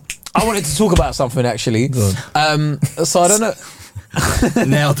 Oh, I wanted to talk about something actually. So I don't know.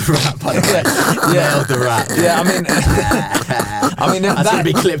 Nailed the rap, by the way. Nailed the rap. Yeah, I mean that's gonna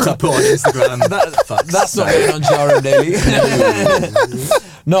be clipped up on Instagram. That's not going on GRM Daily.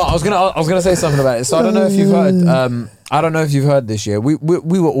 No, I was gonna say something about it. So I don't know if you've heard. I don't know if you've heard this year. We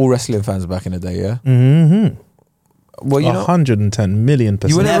were all wrestling fans back in the day, yeah. Mm-hmm. Well, 110 million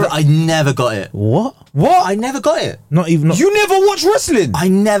 %. I never got it. What? I never got it. You never watched wrestling? I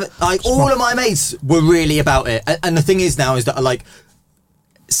never. All of my mates were really about it, and the thing is now is that like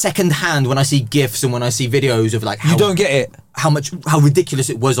second hand when I see GIFs and when I see videos of like how you don't get it, how ridiculous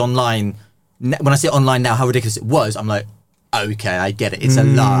it was online. When I see it online now, how ridiculous it was, I'm like, okay, I get it. It's a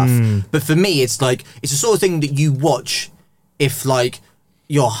laugh. But for me, it's like it's the sort of thing that you watch if like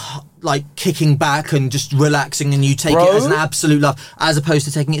you're like kicking back and just relaxing and you take it as an absolute laugh as opposed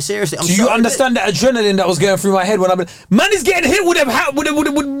to taking it seriously. Do you understand that adrenaline that was going through my head when man is getting hit with a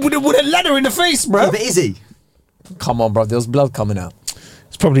ladder in the face, bro? Yeah, but is he? Come on, bro. There was blood coming out.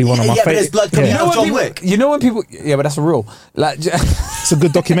 It's probably one of my favorite. There's blood coming out of John Wick. You know when people... Yeah, but that's real. Like, it's a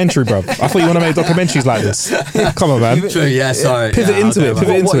good documentary, bro. I thought you want to make documentaries like this. Come on, man. True, yeah, sorry. Pivot into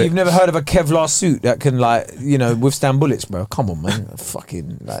it. You've never heard of a Kevlar suit that can, like, withstand bullets, bro? Come on, man.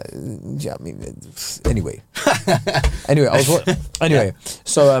 Fucking, like... Yeah, I mean... Anyway.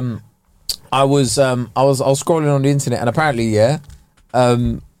 So, I was scrolling on the internet and apparently,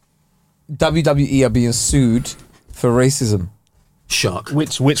 WWE are being sued for racism. Shock.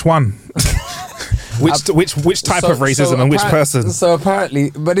 Which one? which type of racism and which person? So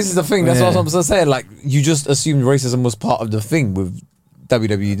apparently, but this is the thing. That's what I'm saying. Like, you just assumed racism was part of the thing with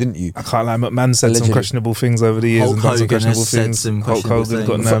WWE, didn't you? I can't lie. McMahon said some questionable things over the years and done some questionable things. Hulk Hogan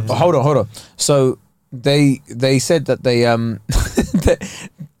got nerve. Hold on. So they said that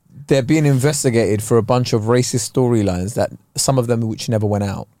they're being investigated for a bunch of racist storylines that some of them which never went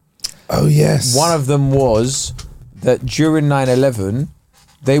out. Oh yes. One of them was that during 9/11,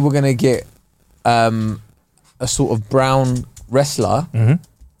 they were going to get a sort of brown wrestler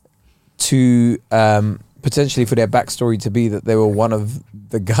to potentially for their backstory to be that they were one of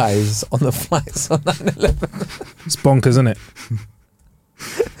the guys on the flights on 9/11. It's bonkers, isn't it?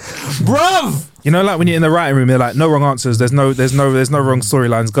 Bruv! You know, like when you're in the writing room, they're like, no wrong answers. There's no wrong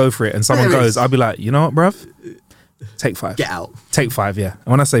storylines. Go for it. And someone goes, I'll be like, you know what, bruv? Take 5. Get out. Take 5, yeah. And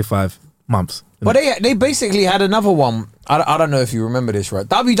when I say 5, months. But they basically had another one. I don't know if you remember this, right?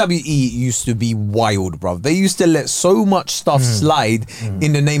 WWE used to be wild, bro. They used to let so much stuff slide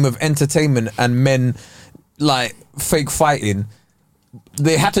in the name of entertainment and men like fake fighting.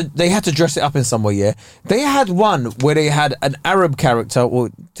 They had to dress it up in some way, yeah. They had one where they had an Arab character, or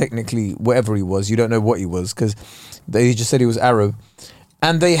technically whatever he was. You don't know what he was because they just said he was Arab,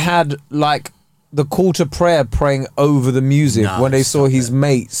 and they had like the call to prayer praying over the music when they saw his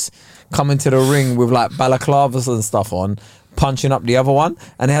mates come into the ring with like balaclavas and stuff on, punching up the other one,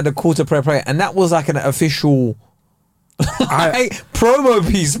 and they had a call to prayer, and that was like an official promo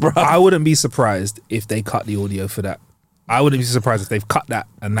piece, bro. I wouldn't be surprised if they cut the audio for that. I wouldn't be surprised if they've cut that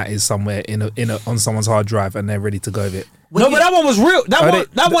and that is somewhere on someone's hard drive and they're ready to go with it. But that one was real.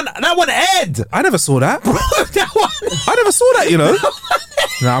 That one aired. I never saw that. Bro, that one. I never saw that.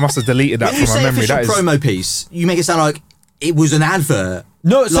 No, I must have deleted that from my memory. That is promo piece. You make it sound like it was an advert.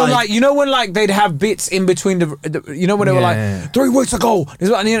 No, so like you know when like they'd have bits in between the you know when they were like 3 weeks ago, and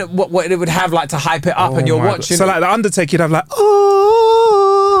what they would have like to hype it up, and you're watching. So like the Undertaker, you'd have like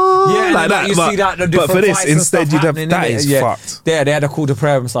like that. You see that. But for this, instead you'd have that is fucked. Yeah, they had a call to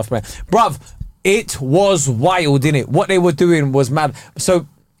prayer and stuff, man. Bruv, it was wild, innit? What they were doing was mad. So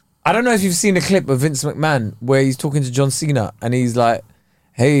I don't know if you've seen the clip of Vince McMahon where he's talking to John Cena and he's like,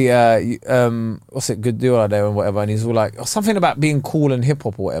 hey, what's it, good deal out there and whatever, and he's all like something about being cool and hip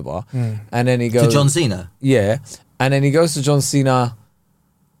hop or whatever, and then he goes to John Cena, and then he goes to John Cena,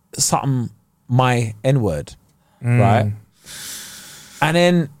 something my N-word, right, and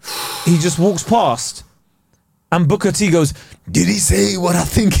then he just walks past, and Booker T goes, did he say what I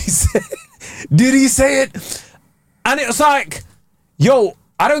think he said? Did he say it? And it's like, yo,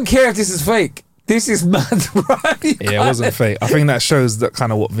 I don't care if this is fake. This is mad, right? Yeah, it wasn't fake. I think that shows that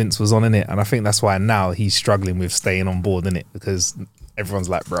kind of what Vince was on in it, and I think that's why now he's struggling with staying on board in it, because everyone's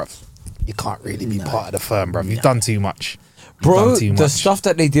like, bruv, you can't really be part of the firm, bruv. You've done too much. Bro, the stuff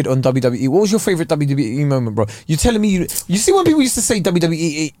that they did on WWE. What was your favourite WWE moment, bro? You're telling me you see when people used to say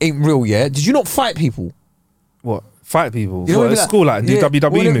WWE ain't real, yeah? Did you not fight people? What? fight people. You know What, what at school, like do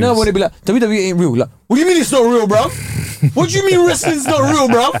WWE moves. No, when they be like, WWE ain't real. Like, what do you mean it's not real? Like, what do you mean it's not real, bruv? What do you mean wrestling's not real,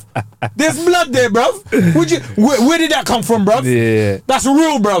 bruv? There's blood there, bruv. Where did that come from, bruv? Yeah. That's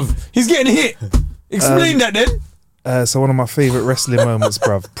real, bruv. He's getting hit. Explain that then. So one of my favourite wrestling moments,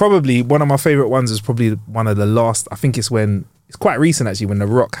 bruv. Probably one of my favourite ones is probably one of the last. I think it's quite recent actually, when The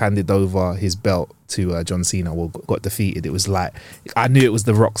Rock handed over his belt to John Cena, got defeated. It was like, I knew it was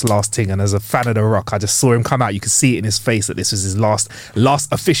The Rock's last thing, and as a fan of The Rock, I just saw him come out. You could see it in his face that this was his last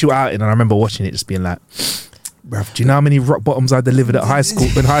official outing, and I remember watching it just being like, bruv, do you know how many rock bottoms I delivered at high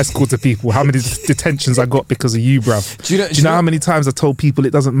school to people? How many detentions I got because of you, bruv? Do you know how many times I told people it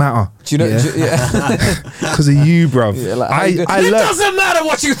doesn't matter? Do you know? Because of you, bruv. Yeah, like, it doesn't matter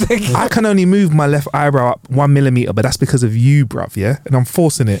what you think. I can only move my left eyebrow up 1 millimeter, but that's because of you, bruv. Yeah, and I'm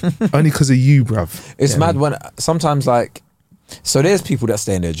forcing it only because of you, bruv. It's mad when sometimes like, so there's people that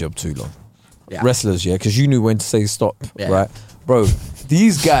stay in their job too long. Yeah. Wrestlers, yeah, because you knew when to say stop, right, bro?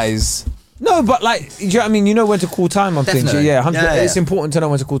 These guys. No, but like, do you know what I mean? You know when to call time on things. Yeah, it's important to know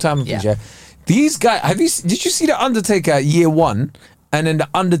when to call time on things. Yeah, these guys. Did you see the Undertaker year 1, and then the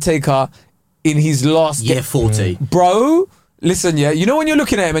Undertaker in his last year 40, bro? Listen, yeah, you know when you're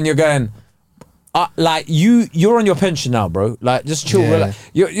looking at him and you're going, like you're on your pension now, bro. Like just chill. Like,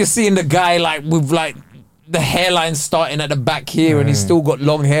 you're seeing the guy like with like the hairline starting at the back here, and he's still got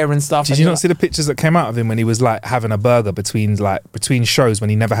long hair and stuff. Did you not see the pictures that came out of him when he was like having a burger between shows when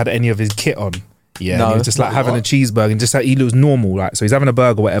he never had any of his kit on? Yeah, no, he was just like having a cheeseburger, and just like he looks normal, like, so he's having a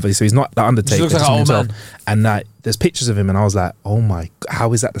burger, whatever. So he's not the Undertaker. He looks like an old man. And like, there's pictures of him, and I was like, oh my,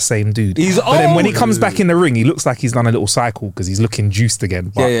 how is that the same dude? He's but then when he comes back in the ring, he looks like he's done a little cycle because he's looking juiced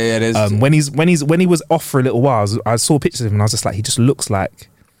again. But, when he was off for a little while, I saw pictures of him, and I was just like, he just looks like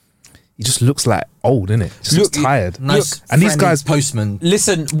old, innit? Just looks tired. Nice. And these guys, postman.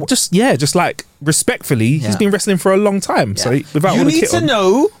 Listen, just like respectfully, he's been wrestling for a long time. So without you all the need kit to on,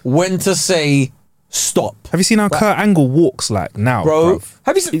 know when to say stop. Have you seen how Kurt Angle walks like now, bro?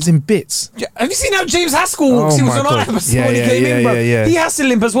 Have you seen? He's in bits. Have you seen how James Haskell walks? He was on our episode when he came in, bro. He has to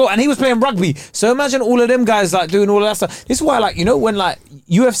limp as well, and he was playing rugby. So imagine all of them guys like doing all of that stuff. This is why, like, you know, when like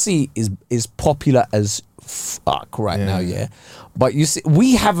UFC is popular as fuck right now, yeah. But you see,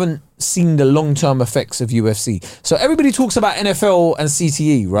 we haven't seen the long-term effects of UFC. So everybody talks about NFL and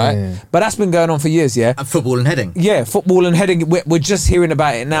CTE, right? Yeah. But that's been going on for years, yeah? And football and heading. Yeah, football and heading. We're just hearing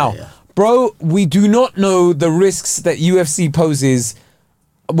about it now. Yeah. Bro, we do not know the risks that UFC poses.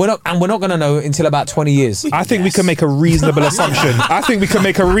 We're not going to know until about 20 years. I think we can make a reasonable assumption. Yeah,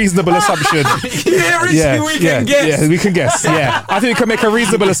 Richie, we can guess. Yeah, we can guess. Yeah, I think we can make a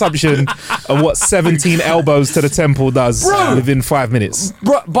reasonable assumption of what 17 elbows to the temple does within 5 minutes.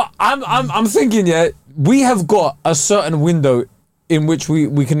 Bro, but I'm thinking, yeah, we have got a certain window in which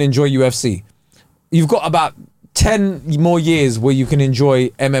we can enjoy UFC. You've got about 10 more years where you can enjoy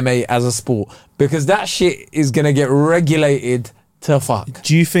MMA as a sport, because that shit is going to get regulated to fuck.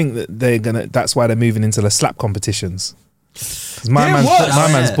 Do you think that that's why they're moving into the slap competitions? My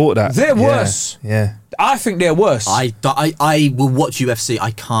man's bought that. They're worse. Yeah. I think they're worse. I will watch UFC.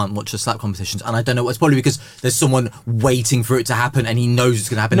 I can't watch the slap competitions, and I don't know. It's probably because there's someone waiting for it to happen, and he knows it's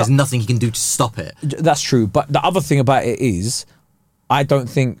going to happen. There's nothing he can do to stop it. That's true. But the other thing about it is, I don't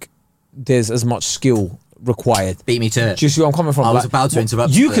think there's as much skill required. Beat me to it. Do you see where I'm coming from? I was about to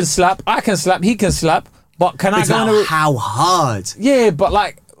interrupt. You can slap, I can slap, he can slap. But can I go into how hard? Yeah, but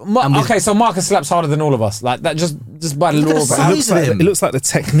like, okay, so Marcus slaps harder than all of us. Like that, just by the law. It looks like the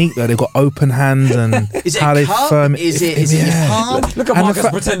technique though. They've got open hands and how they firm. Is it hard? Look at Marcus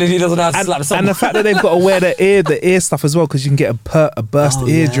pretending he doesn't know how to slap someone. And the fact that they've got to wear the ear stuff as well, because you can get a burst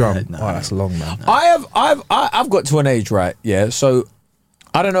eardrum. Yeah, oh, that's long, man. I've got to an age, right? Yeah, so.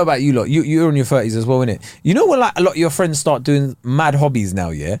 I don't know about you lot. You're in your 30s as well, innit? You know when like a lot of your friends start doing mad hobbies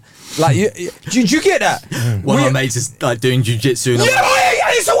now, yeah? Like, do you get that? One of my mates is like doing jiu-jitsu. Yeah,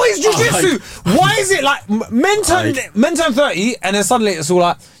 it's always jiu-jitsu. Why is it like men turn 30 and then suddenly it's all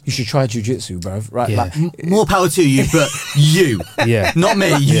like, you should try jiu-jitsu, bruv. Right? Yeah. Like, more power to you, but you. Yeah. Not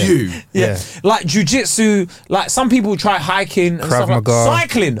me, you. Yeah. Like jiu-jitsu, like some people try hiking and stuff like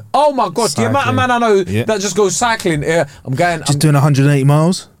cycling. Oh my God, the amount of man I know that just goes cycling. Yeah, I'm doing 180 miles.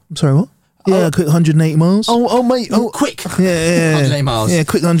 I'm sorry, what? Yeah, quick 180 miles. Oh, mate. Quick. Yeah. 180 miles. Yeah,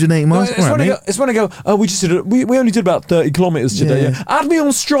 quick 180 miles. It's when I go, we only did about 30 kilometres today. Yeah. Add me on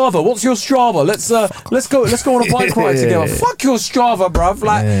Strava. What's your Strava? Let's go on a bike ride together. Fuck your Strava, bruv.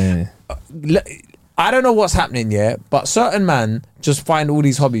 Like, I don't know what's happening, yeah, but certain men just find all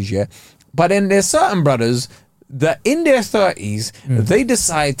these hobbies, yeah. But then there's certain brothers that in their 30s, they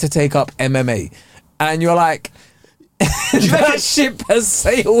decide to take up MMA. And you're like, That ship has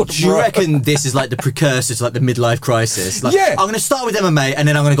sailed. Do you reckon this is like the precursor to like the midlife crisis? Like, I'm going to start with MMA and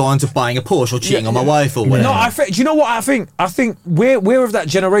then I'm going to go on to buying a Porsche or cheating on my wife or whatever. No, do you know what I think? I think we're of that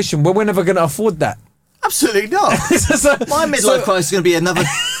generation where we're never going to afford that. Absolutely not. My midlife crisis is going to be another.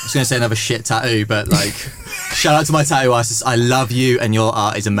 I was going to say another shit tattoo, but like, shout out to my tattoo artist. I love you, and your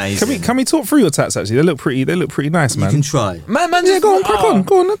art is amazing. Can we talk through your tats? Actually, they look pretty nice, man. You can try, man. Yeah, go on, crack on,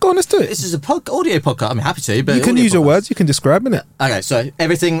 go on. Let's do it. This is a audio podcast. I'm happy to, but you can use your words. You can describe it. Okay, so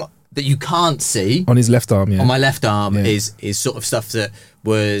everything that you can't see on his left arm, on my left arm is sort of stuff that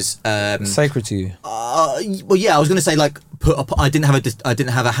was sacred to you. Well, yeah, I was going to say like I didn't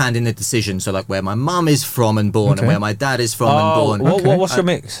have a hand in the decision. So like where my mum is from and born, and where my dad is from and born. What's your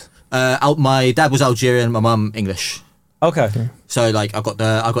mix? My dad was Algerian, my mum English. Okay. So like I got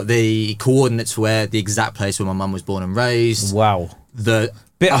the coordinates for where the exact place where my mum was born and raised. Wow. The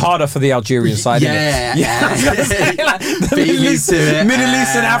bit harder for the Algerian side. Yeah. The Middle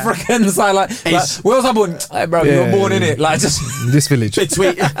Eastern Africans, like where was I born? Hey, bro, you were born in it, like just this village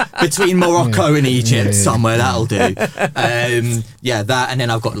between Morocco and Egypt, somewhere that'll do. That, and then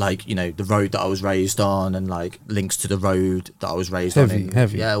I've got like the road that I was raised on, and like links to the road that I was raised on.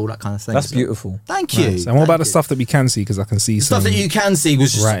 Heavy, all that kind of thing. That's beautiful. Thank you. Nice. And what about the stuff that we can see? Because I can see stuff that you can see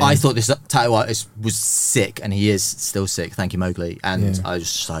was just. I thought this tattoo artist was sick, and he is still sick. Thank you, Mowgli. And I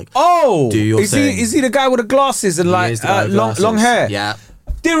was just like, do your thing. Is he the guy with the glasses and like long hair? Yeah.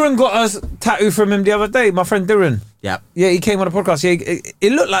 Darren got a tattoo from him the other day. My friend Darren. Yeah. Yeah, he came on the podcast. Yeah,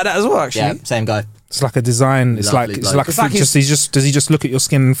 it looked like that as well. Actually. Yeah, same guy. It's like a design. It's like does he just look at your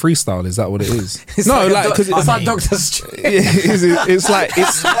skin and freestyle? Is that what it is? It's like Dr. Strange.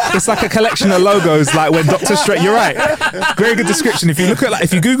 It's like a collection of logos. Like when Dr. Strange. You're right. Very good description. If you look at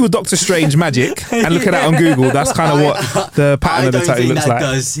if you Google Doctor Strange magic and look at that on Google, that's kind of what the pattern of the tattoo looks like.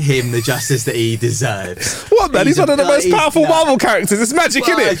 Does him the justice that he deserves. What man? He's one of the most powerful Marvel characters. It's magic,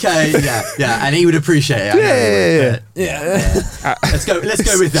 isn't it? Okay, yeah, and he would appreciate it. Yeah. Let's go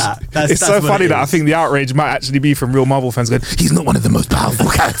with that. That's so funny that I think the outrage might actually be from real Marvel fans going, he's not one of the most powerful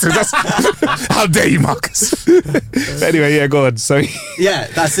characters. How dare you, Marcus? Anyway, go on. So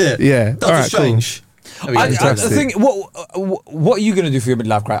that's it. Yeah, Doctor Strange. Cool. I think what are you going to do for your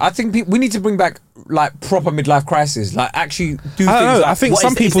midlife crisis? I think we need to bring back like proper midlife crisis, like actually do things. I think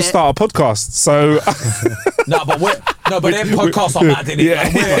some people start a podcast, so but their podcasts are mad, innit?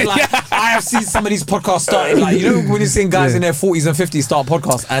 I have seen some of these podcasts starting, like when you're seeing guys in their 40s and 50s start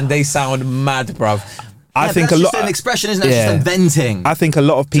podcasts and they sound mad, bruv. I think that's a lot just an expression, isn't it? Just inventing. I think a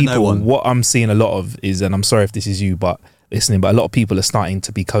lot of people, what I'm seeing a lot of is, and I'm sorry if this is you, but listening, but a lot of people are starting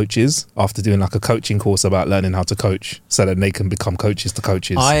to be coaches after doing like a coaching course about learning how to coach so that they can become coaches to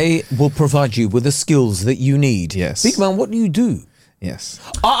coaches. I will provide you with the skills that you need. Yes. Big man, what do you do? Yes.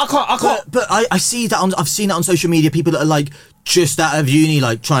 I can't. But I see that I've seen that on social media. People that are like just out of uni,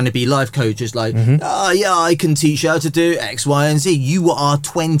 like trying to be life coaches, like, I can teach you how to do X, Y, and Z. You are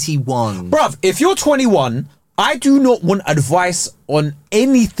 21. Bruv, if you're 21, I do not want advice on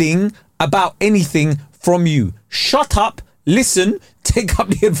anything about anything from you. Shut up, listen, take up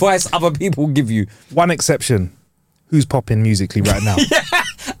the advice other people give you. One exception. Who's popping musically right now?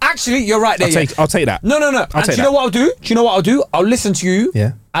 Actually, you're right there. I'll take that. No. And do you know what I'll do? Do you know what I'll do? I'll listen to you.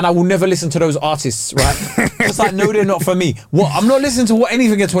 Yeah. And I will never listen to those artists, right? It's like, no, they're not for me. I'm not listening to what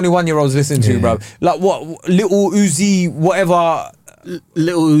anything a 21-year-old's listening to, bro. Like what, Little Uzi, whatever.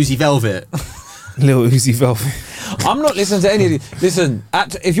 Little Uzi Velvet. Little Uzi Velvet. I'm not listening to any of these. Listen,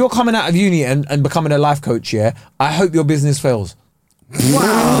 if you're coming out of uni and becoming a life coach, I hope your business fails.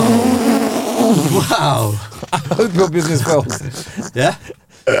 Wow. I hope your business fails. Yeah?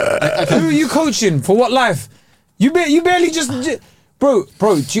 Who are you coaching? For what life? You barely just... Bro,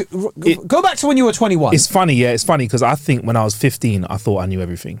 go back to when you were 21. It's funny, it's funny because I think when I was 15, I thought I knew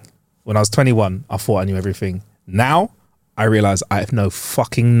everything. When I was 21, I thought I knew everything. Now, I realise I know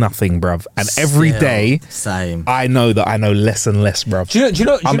fucking nothing, bruv. And every day, I know that I know less and less, bruv. Do you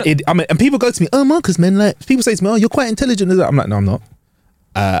know? And people go to me, oh, Marcus, man, like, people say to me, oh, you're quite intelligent. I'm like, no, I'm not.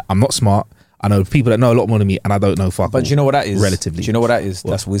 I'm not smart. I know people that know a lot more than me, and I don't know fuck. But do you know what that is? Relatively. Do you know what that is?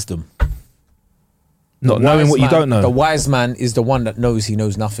 What? That's wisdom. Not knowing what you don't know. The wise man is the one that knows he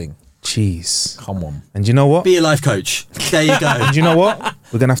knows nothing. Jeez. Come on. And you know what? Be a life coach. There you go. And you know what?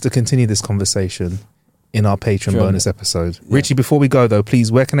 We're going to have to continue this conversation in our Patreon bonus episode. Yeah. Richie, before we go though,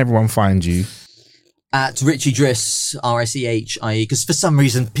 please, where can everyone find you? At Richie Driss, RICHIE, because for some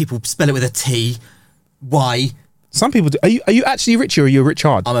reason people spell it with a T. Why? Some people do. Are you actually Richie or are you a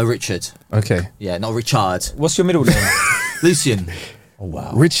Richard? I'm a Richard. Okay. Yeah, not Richard. What's your middle name? Lucian. Oh,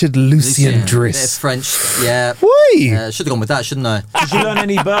 wow. Richard Lucien Driss. It's French, yeah. Should have gone with that, shouldn't I? Did you learn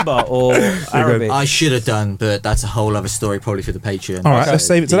any Berber or Arabic? I should have done, but that's a whole other story probably for the Patreon. All right, let's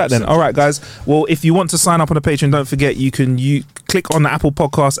save it to that then. All right, guys. Well, if you want to sign up on the Patreon, don't forget you click on the Apple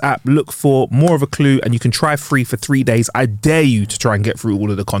Podcast app, look for More of a Clue, and you can try free for 3 days. I dare you to try and get through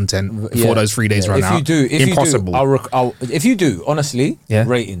all of the content before those 3 days run out. Impossible. If you do, honestly,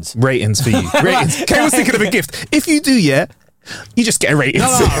 ratings for you. Ratings. Kay was thinking of a gift. If you do, you just get a rating.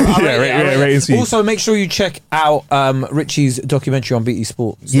 Ratings for you. Also, make sure you check out Richie's documentary on BT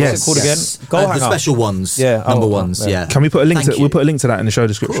Sport. What's it called again? The special ones. Number ones. Yeah. Can we put a link to? We'll put a link to that in the show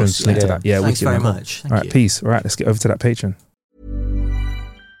description. Link to that. Yeah. Thanks very much. All right. Peace. All right. Let's get over to that Patreon.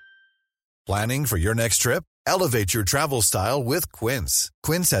 Planning for your next trip? Elevate your travel style with Quince.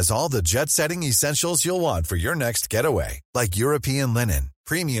 Quince has all the jet-setting essentials you'll want for your next getaway, like European linen,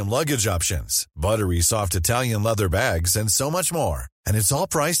 premium luggage options, buttery soft Italian leather bags, and so much more. And it's all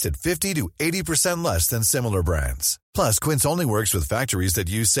priced at 50 to 80% less than similar brands. Plus, Quince only works with factories that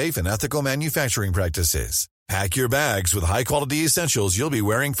use safe and ethical manufacturing practices. Pack your bags with high-quality essentials you'll be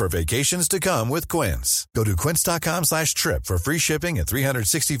wearing for vacations to come with Quince. Go to quince.com/trip for free shipping and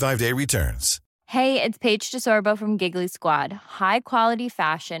 365-day returns. Hey, it's Paige DeSorbo from Giggly Squad. High quality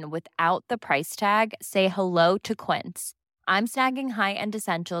fashion without the price tag. Say hello to Quince. I'm snagging high-end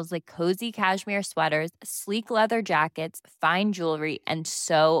essentials like cozy cashmere sweaters, sleek leather jackets, fine jewelry, and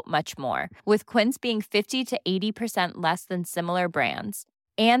so much more. With Quince being 50 to 80% less than similar brands.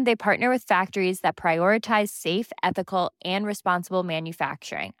 And they partner with factories that prioritize safe, ethical, and responsible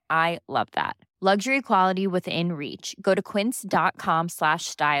manufacturing. I love that. Luxury quality within reach. Go to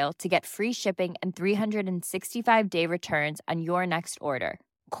quince.com/style to get free shipping and 365-day returns on your next order.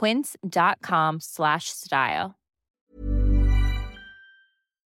 Quince.com/style.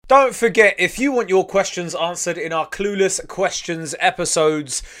 Don't forget, if you want your questions answered in our Clueless Questions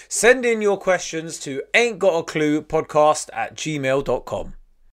episodes, send in your questions to ain'tgotacluepodcast@gmail.com.